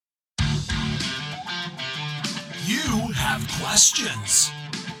You have questions.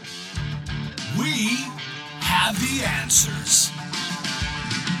 We have the answers.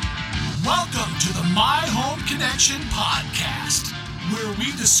 Welcome to the My Home Connection podcast, where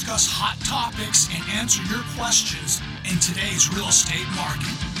we discuss hot topics and answer your questions in today's real estate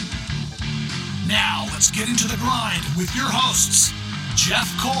market. Now, let's get into the grind with your hosts,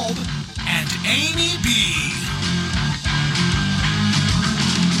 Jeff Kolb and Amy B.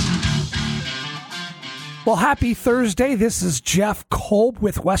 Well, happy Thursday. This is Jeff Kolb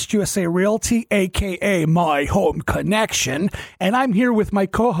with West USA Realty, a.k.a. My Home Connection. And I'm here with my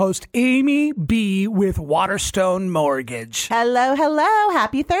co-host, Amy B. with Waterstone Mortgage. Hello, hello.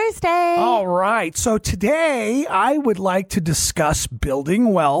 Happy Thursday. All right. So today, I would like to discuss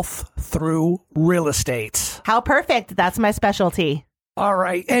building wealth through real estate. How perfect. That's my specialty. All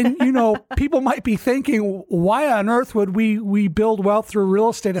right. And, people might be thinking, why on earth would we build wealth through real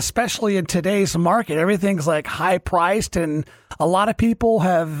estate, especially in today's market? Everything's like high priced. And a lot of people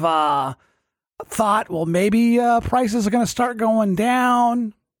have thought, well, maybe prices are going to start going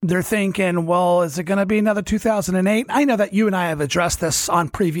down. They're thinking, well, is it going to be another 2008? I know that you and I have addressed this on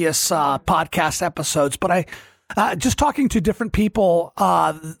previous podcast episodes, but I just talking to different people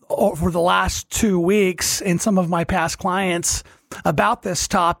over the last 2 weeks and some of my past clients about this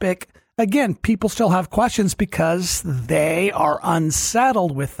topic. Again, people still have questions because they are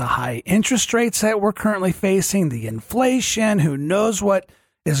unsettled with the high interest rates that we're currently facing, the inflation, who knows what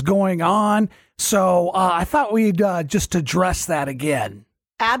is going on. So I thought we'd just address that again.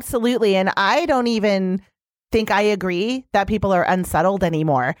 Absolutely. And I don't even think I agree that people are unsettled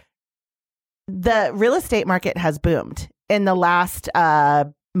anymore. The real estate market has boomed in the last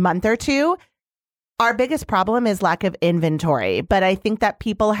month or two. Our biggest problem is lack of inventory, but I think that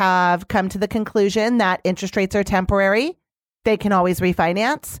people have come to the conclusion that interest rates are temporary. They can always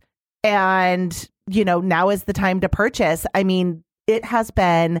refinance. And, now is the time to purchase. I mean, it has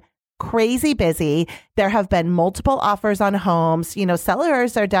been crazy busy. There have been multiple offers on homes.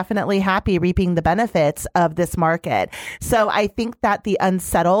 Sellers are definitely happy reaping the benefits of this market. So I think that the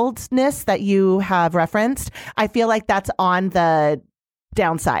unsettledness that you have referenced, I feel like that's on the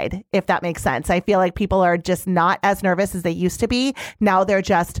downside, if that makes sense. I feel like people are just not as nervous as they used to be. Now they're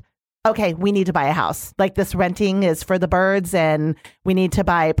just, okay, we need to buy a house. Like, this renting is for the birds and we need to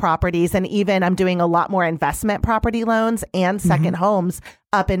buy properties. And even I'm doing a lot more investment property loans and second homes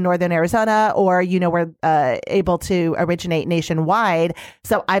up in Northern Arizona, or, we're able to originate nationwide.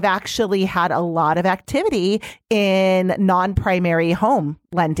 So I've actually had a lot of activity in non-primary home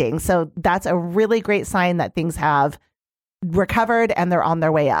lending. So that's a really great sign that things have recovered and they're on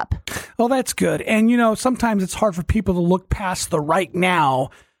their way up. Well, that's good. And, sometimes it's hard for people to look past the right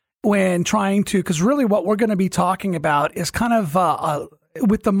now when trying to, because really what we're going to be talking about is kind of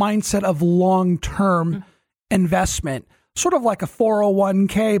with the mindset of long-term investment, sort of like a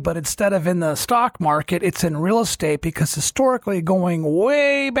 401k, but instead of in the stock market, it's in real estate, because historically, going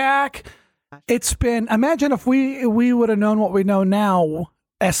way back, it's been, imagine if we would have known what we know now,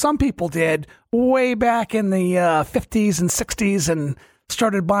 as some people did way back in the 50s and 60s, and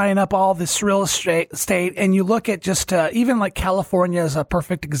started buying up all this real estate. And you look at just even like California is a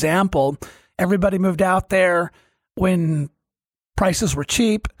perfect example. Everybody moved out there when prices were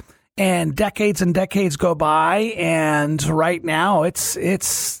cheap, and decades go by. And right now it's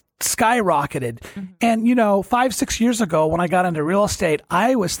skyrocketed. And, 5-6 years ago, when I got into real estate,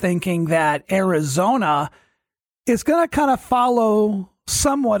 I was thinking that Arizona is going to kind of follow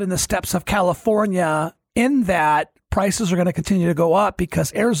somewhat in the steps of California, in that prices are going to continue to go up,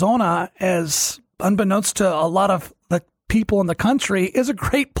 because Arizona, as unbeknownst to a lot of the people in the country, is a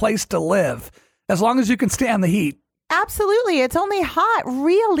great place to live as long as you can stand the heat. Absolutely. It's only hot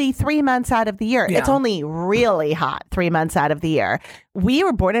really 3 months out of the year. Yeah. It's only really hot 3 months out of the year. We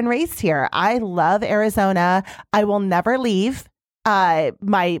were born and raised here. I love Arizona. I will never leave.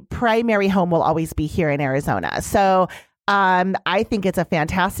 My primary home will always be here in Arizona. So I think it's a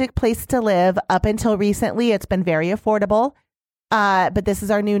fantastic place to live. Up until recently, it's been very affordable, but this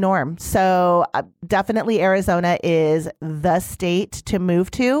is our new norm. So definitely Arizona is the state to move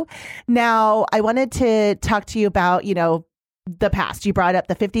to. Now, I wanted to talk to you about, the past. You brought up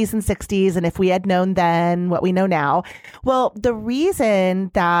the 50s and 60s, and if we had known then what we know now. Well, the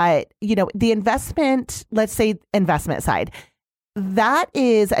reason that, the investment, let's say investment side, that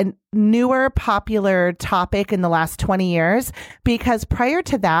is a newer popular topic in the last 20 years, because prior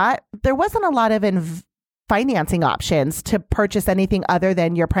to that, there wasn't a lot of financing options to purchase anything other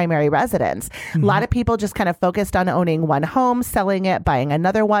than your primary residence. Mm-hmm. A lot of people just kind of focused on owning one home, selling it, buying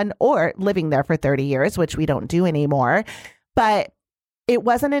another one, or living there for 30 years, which we don't do anymore. But it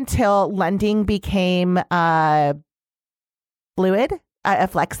wasn't until lending became fluid,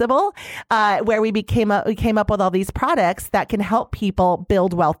 flexible, where we came up with all these products that can help people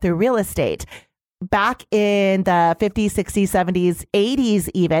build wealth through real estate. Back in the 50s, 60s, 70s, 80s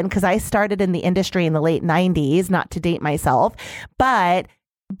even, because I started in the industry in the late 90s, not to date myself, but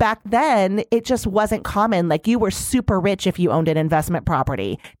back then it just wasn't common. Like, you were super rich if you owned an investment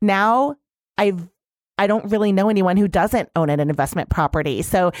property. Now I don't really know anyone who doesn't own an investment property.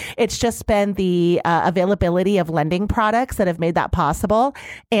 So it's just been the availability of lending products that have made that possible.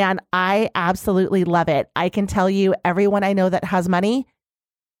 And I absolutely love it. I can tell you, everyone I know that has money,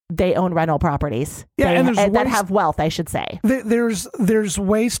 they own rental properties. Yeah, that have wealth, I should say. There's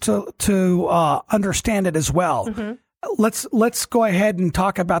ways to understand it as well. Let's go ahead and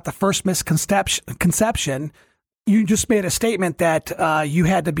talk about the first misconception. You just made a statement that you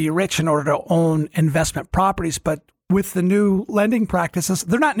had to be rich in order to own investment properties, but with the new lending practices,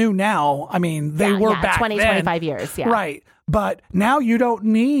 they're not new now. I mean, they were back 20, then. 25 years. Yeah. Right. But now you don't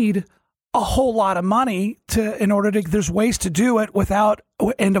need a whole lot of money there's ways to do it without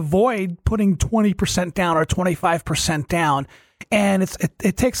and avoid putting 20% down or 25% down. And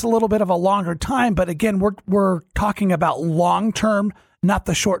it takes a little bit of a longer time. But again, we're talking about long term, not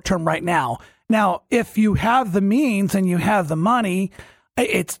the short term right now. Now, if you have the means and you have the money,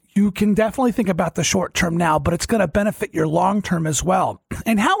 you can definitely think about the short term now, but it's going to benefit your long term as well.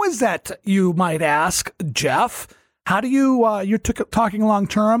 And how is that, you might ask, Jeff? How do you're talking long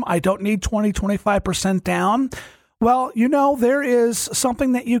term? I don't need 20, 25% down. Well, there is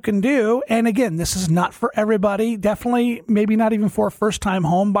something that you can do. And again, this is not for everybody. Definitely, maybe not even for a first time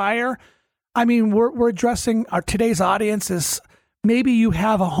home buyer. I mean, we're addressing today's audience is maybe you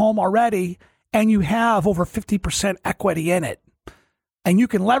have a home already and you have over 50% equity in it. And you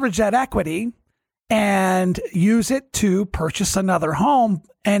can leverage that equity and use it to purchase another home.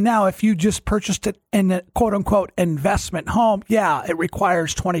 And now if you just purchased it in a quote unquote investment home, yeah, it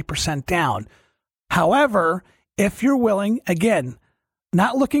requires 20% down. However, if you're willing, again,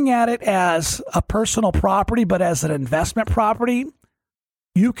 not looking at it as a personal property, but as an investment property,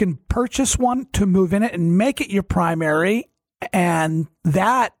 you can purchase one to move in it and make it your primary. And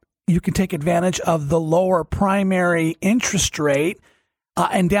that you can take advantage of the lower primary interest rate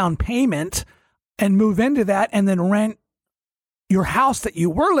and down payment and move into that and then rent your house that you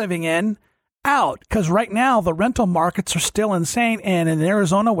were living in out. Because right now the rental markets are still insane. And in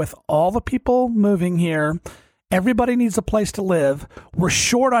Arizona, with all the people moving here, everybody needs a place to live. We're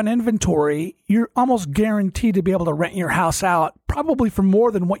short on inventory. You're almost guaranteed to be able to rent your house out, probably for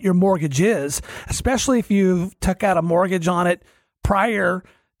more than what your mortgage is, especially if you took out a mortgage on it prior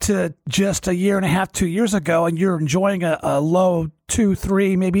to just a year and a half, 2 years ago, and you're enjoying a low 2,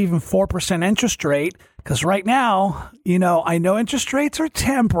 3, maybe even 4% interest rate. Because right now, I know interest rates are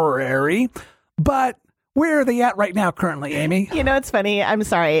temporary, but where are they at right now currently, Amy? It's funny. I'm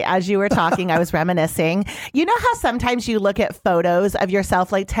sorry. As you were talking, I was reminiscing. You know how sometimes you look at photos of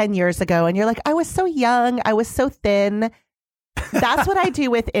yourself like 10 years ago and you're like, I was so young. I was so thin. That's what I do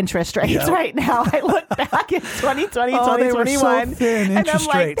with interest rates right now. I look back at 2020, 2021, so and I'm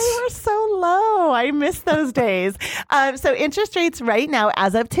like, they were so low. I miss those days. So interest rates right now,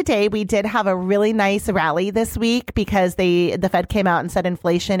 as of today, we did have a really nice rally this week because the Fed came out and said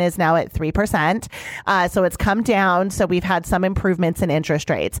inflation is now at 3%. So it's come down. So we've had some improvements in interest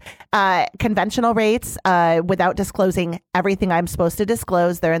rates. Conventional rates, without disclosing everything I'm supposed to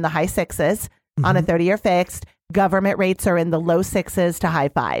disclose, they're in the high sixes on a 30-year fixed. Government rates are in the low 6s to high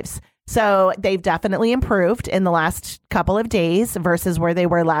 5s. So they've definitely improved in the last couple of days versus where they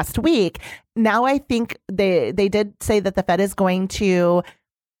were last week. Now I think they did say that the Fed is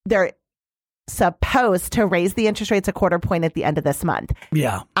they're supposed to raise the interest rates a quarter point at the end of this month.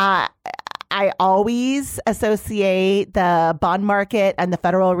 Yeah. I always associate the bond market and the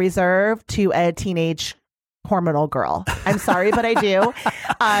Federal Reserve to a teenage hormonal girl. I'm sorry, but I do.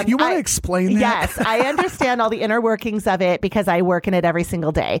 You want to explain that? Yes, I understand all the inner workings of it because I work in it every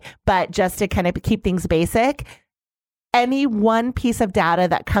single day. But just to kind of keep things basic, any one piece of data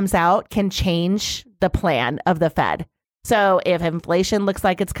that comes out can change the plan of the Fed. So if inflation looks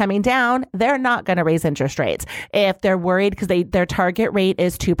like it's coming down, they're not going to raise interest rates. If they're worried because their target rate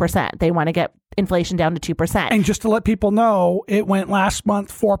is 2%, they want to get inflation down to 2%. And just to let people know, it went last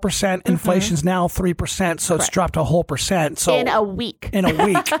month 4%. Inflation's now 3%, so it's dropped a whole percent. So in a week.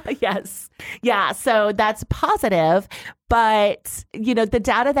 Yes. Yeah. So that's positive. But, the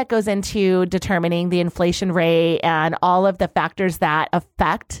data that goes into determining the inflation rate and all of the factors that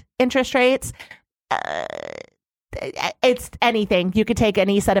affect interest rates, it's anything. You could take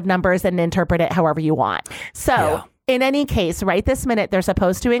any set of numbers and interpret it however you want. So in any case, right this minute, they're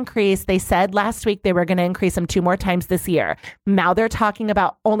supposed to increase. They said last week they were going to increase them 2 more times this year. Now they're talking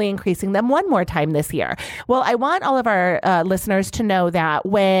about only increasing them 1 more time this year. Well, I want all of our listeners to know that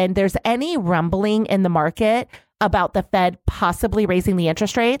when there's any rumbling in the market about the Fed possibly raising the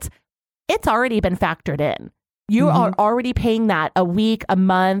interest rates, it's already been factored in. You are already paying that a week, a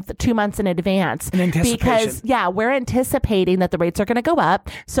month, 2 months in advance. In anticipation. Because, we're anticipating that the rates are going to go up.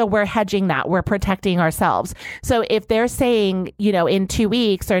 So we're hedging that. We're protecting ourselves. So if they're saying, in 2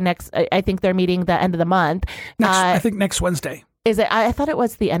 weeks or next, I think they're meeting the end of the month. I think next Wednesday. Is it? I thought it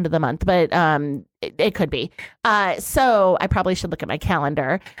was the end of the month, but it could be. So I probably should look at my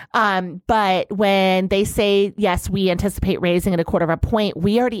calendar. But when they say, yes, we anticipate raising it 1/4 point,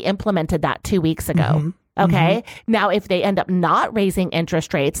 we already implemented that 2 weeks ago. Okay. Now, if they end up not raising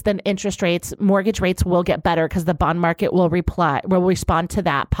interest rates, then mortgage rates will get better because the bond market will respond to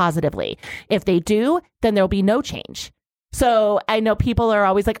that positively. If they do, then there'll be no change. So I know people are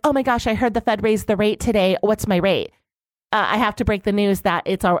always like, oh my gosh, I heard the Fed raised the rate today. What's my rate? I have to break the news that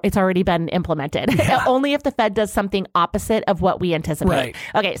it's already been implemented. Yeah. Only if the Fed does something opposite of what we anticipate. Right.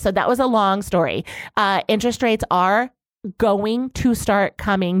 Okay. So that was a long story. Interest rates are going to start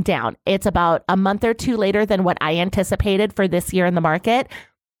coming down. It's about a month or 2 later than what I anticipated for this year in the market,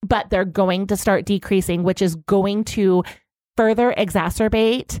 but they're going to start decreasing, which is going to further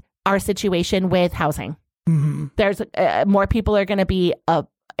exacerbate our situation with housing. There's more people are going to be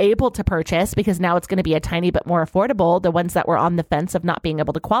able to purchase because now it's going to be a tiny bit more affordable. The ones that were on the fence of not being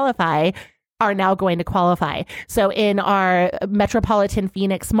able to qualify are now going to qualify. So in our metropolitan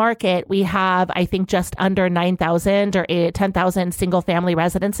Phoenix market, we have, I think, just under 9,000 or 10,000 single family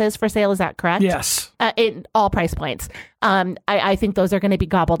residences for sale. Is that correct? Yes. In all price points. I think those are going to be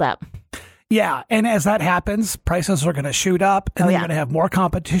gobbled up. Yeah. And as that happens, prices are going to shoot up and they're going to have more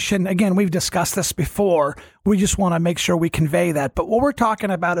competition. Again, we've discussed this before. We just want to make sure we convey that. But what we're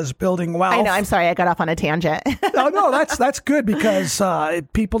talking about is building wealth. I know. I'm sorry. I got off on a tangent. No, that's good because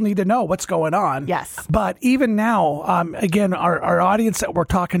people need to know what's going on. Yes. But even now, again, our audience that we're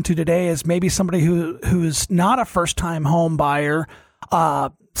talking to today is maybe somebody who's not a first-time home buyer,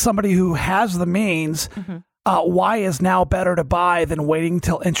 somebody who has the means. Why is now better to buy than waiting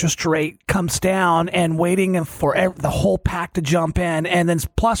till interest rate comes down and waiting for the whole pack to jump in, and then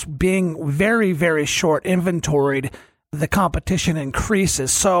plus being very, very short inventoried, the competition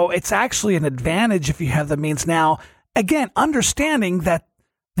increases. So it's actually an advantage if you have the means now. Again, understanding that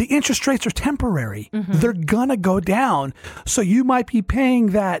the interest rates are temporary. They're gonna go down. So you might be paying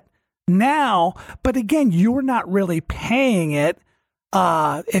that now, but again, you're not really paying it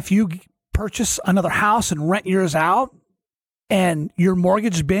if you purchase another house and rent yours out and your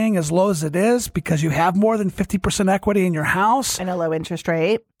mortgage being as low as it is because you have more than 50% equity in your house and a low interest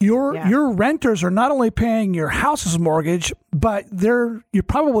rate. Your renters are not only paying your house's mortgage, but you're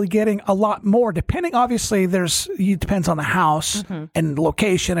probably getting a lot more depending. Obviously it depends on the house and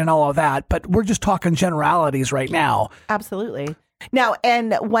location and all of that, but we're just talking generalities right now. Absolutely. Now,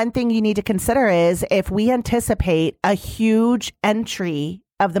 and one thing you need to consider is if we anticipate a huge entry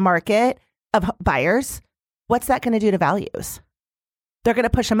of the market of buyers, what's that going to do to values? They're going to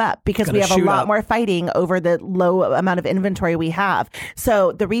push them up because we have a lot more fighting over the low amount of inventory we have.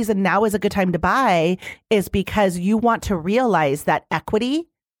 So the reason now is a good time to buy is because you want to realize that equity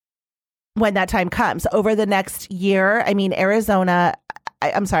when that time comes over the next year. I mean, Arizona,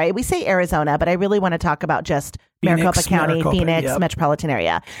 I'm sorry, we say Arizona, but I really want to talk about just Maricopa County, Phoenix, metropolitan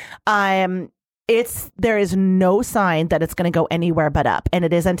area. There is no sign that it's going to go anywhere but up. And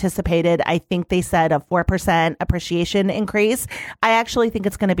it is anticipated, I think they said, a 4% appreciation increase. I actually think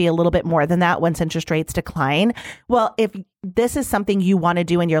it's going to be a little bit more than that once interest rates decline. Well, if this is something you want to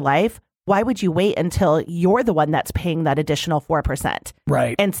do in your life, why would you wait until you're the one that's paying that additional 4%?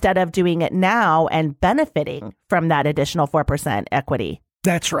 Right. Instead of doing it now and benefiting from that additional 4% equity.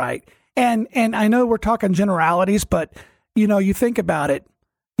 That's right. And I know we're talking generalities, but you think about it.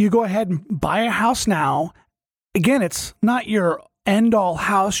 You go ahead and buy a house now. Again, it's not your end-all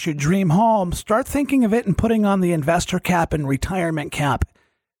house, your dream home. Start thinking of it and putting on the investor cap and retirement cap.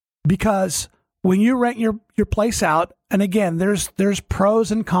 Because when you rent your place out, and again, there's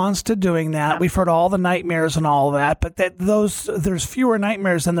pros and cons to doing that. We've heard all the nightmares and all of that, but there's fewer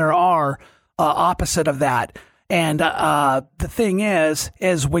nightmares than there are opposite of that. And the thing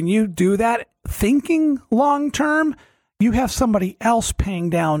is when you do that, thinking long-term, you have somebody else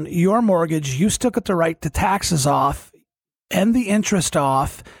paying down your mortgage. You still get the right to taxes off and the interest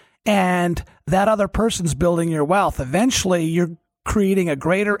off, and that other person's building your wealth. Eventually, you're creating a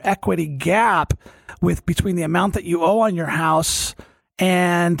greater equity gap between the amount that you owe on your house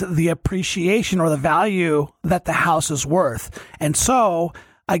and the appreciation or the value that the house is worth. And so,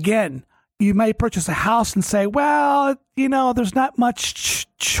 again, you may purchase a house and say, well, there's not much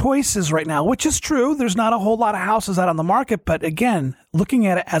choices right now, which is true. There's not a whole lot of houses out on the market. But again, looking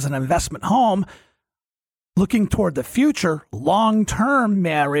at it as an investment home, looking toward the future, long term,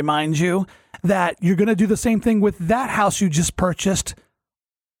 may I remind you that you're going to do the same thing with that house you just purchased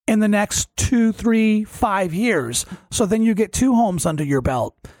in the next 2, 3, 5 years. So then you get 2 homes under your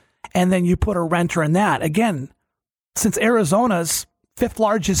belt, and then you put a renter in that. Again, since Arizona's 5th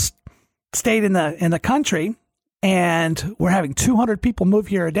largest state in the country, and we're having 200 people move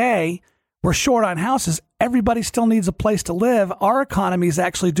here a day, we're short on houses. Everybody still needs a place to live. Our economy is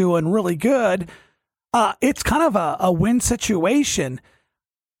actually doing really good. It's kind of a win situation.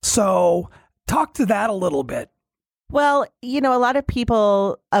 So talk to that a little bit. Well, a lot of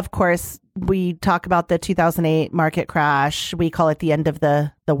people, of course, we talk about the 2008 market crash. We call it the end of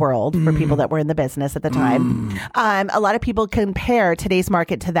the world for people that were in the business at the time. A lot of people compare today's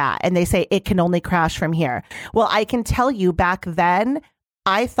market to that, and they say it can only crash from here. Well, I can tell you back then,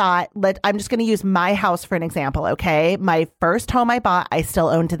 I thought, I'm just going to use my house for an example, okay? My first home I bought, I still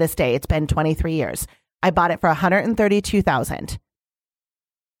own to this day. It's been 23 years. I bought it for $132,000.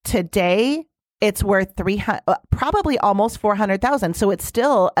 Today, it's worth probably almost $400,000. So it's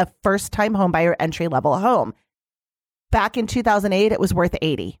still a first-time home buyer entry-level home. Back in 2008, it was worth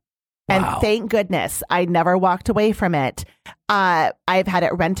 $80,000. And thank goodness I never walked away from it. I've had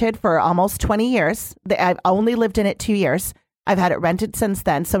it rented for almost 20 years. I've only lived in it 2 years. I've had it rented since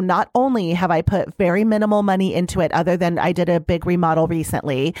then. So not only have I put very minimal money into it, other than I did a big remodel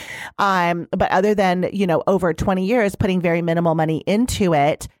recently, but other than, over 20 years putting very minimal money into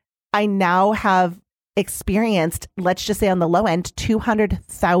it, I now have experienced, let's just say on the low end,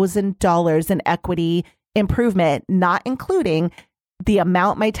 $200,000 in equity improvement, not including the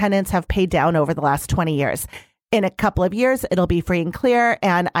amount my tenants have paid down over the last 20 years. In a couple of years, it'll be free and clear,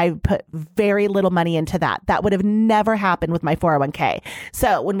 and I put very little money into that. That would have never happened with my 401k.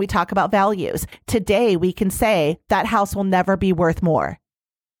 So when we talk about values, today we can say that house will never be worth more.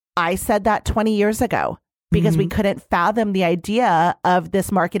 I said that 20 years ago, because we couldn't fathom the idea of this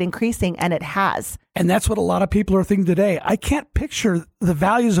market increasing, and it has. And that's what a lot of people are thinking today. I can't picture the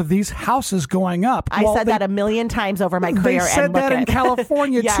values of these houses going up. I said that a million times over my career. They said that in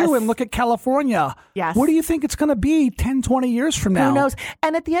California too, and look at California. Yes. What do you think it's going to be 10, 20 years from now? Who knows?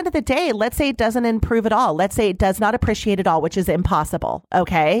 And at the end of the day, let's say it doesn't improve at all. Let's say it does not appreciate at all, which is impossible.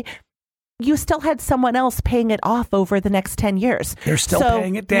 Okay. You still had someone else paying it off over the next 10 years. They're still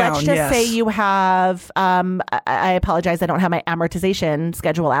paying it down. Let's just say you have, I apologize, I don't have my amortization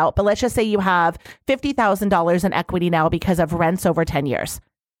schedule out, but let's just say you have $50,000 in equity now because of rents over 10 years.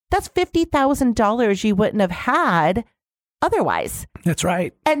 That's $50,000 you wouldn't have had otherwise. That's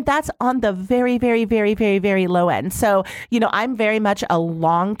right. And that's on the very, very, very, very, very low end. So, I'm very much a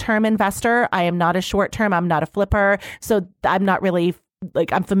long-term investor. I am not a short-term. I'm not a flipper. So I'm not really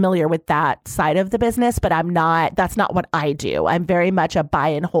I'm familiar with that side of the business, but that's not what I do. I'm very much a buy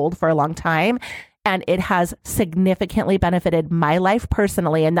and hold for a long time. And it has significantly benefited my life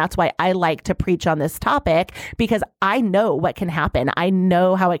personally. And that's why I like to preach on this topic, because I know what can happen. I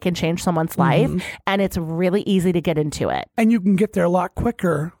know how it can change someone's life. And it's really easy to get into it. And you can get there a lot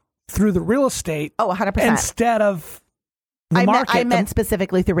quicker through the real estate. Oh, 100%. Instead of the market. I meant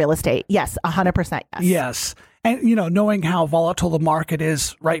specifically through real estate. Yes, 100%. Yes. Yes. And, knowing how volatile the market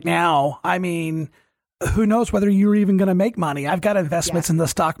is right now, I mean, who knows whether you're even going to make money. I've got investments in the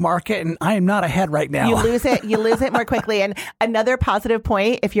stock market, and I am not ahead right now. You lose it more quickly. And another positive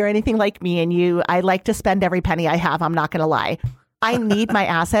point, if you're anything like me and I like to spend every penny I have, I'm not going to lie. I need my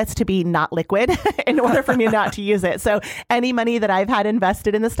assets to be not liquid in order for me not to use it. So any money that I've had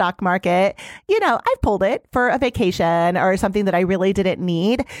invested in the stock market, I've pulled it for a vacation or something that I really didn't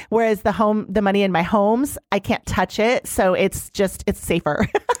need. Whereas the money in my homes, I can't touch it. So it's safer.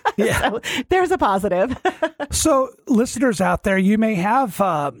 Yeah. So there's a positive. So listeners out there, you may have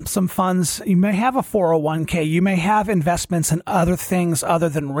some funds. You may have a 401k. You may have investments in other things other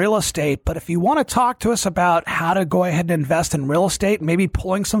than real estate. But if you want to talk to us about how to go ahead and invest in real estate, maybe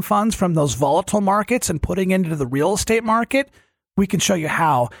pulling some funds from those volatile markets and putting into the real estate market, we can show you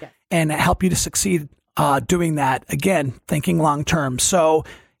how and help you to succeed doing that. Again, thinking long term. So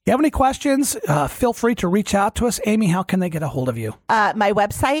if you have any questions, feel free to reach out to us. Amy, how can they get a hold of you? My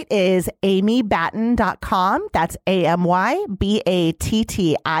website is amybattin.com. That's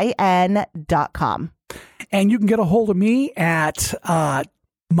AMYBATTIN.com. And you can get a hold of me at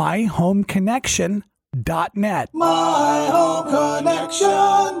myhomeconnection.net.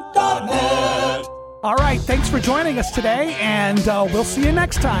 myhomeconnection.net. All right. Thanks for joining us today, and we'll see you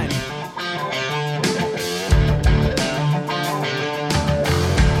next time.